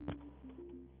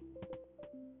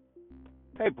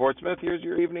Hey, Portsmouth, here's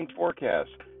your evening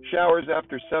forecast. Showers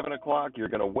after 7 o'clock. You're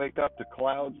going to wake up to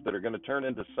clouds that are going to turn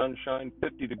into sunshine,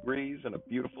 50 degrees, and a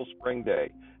beautiful spring day.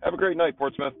 Have a great night,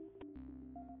 Portsmouth.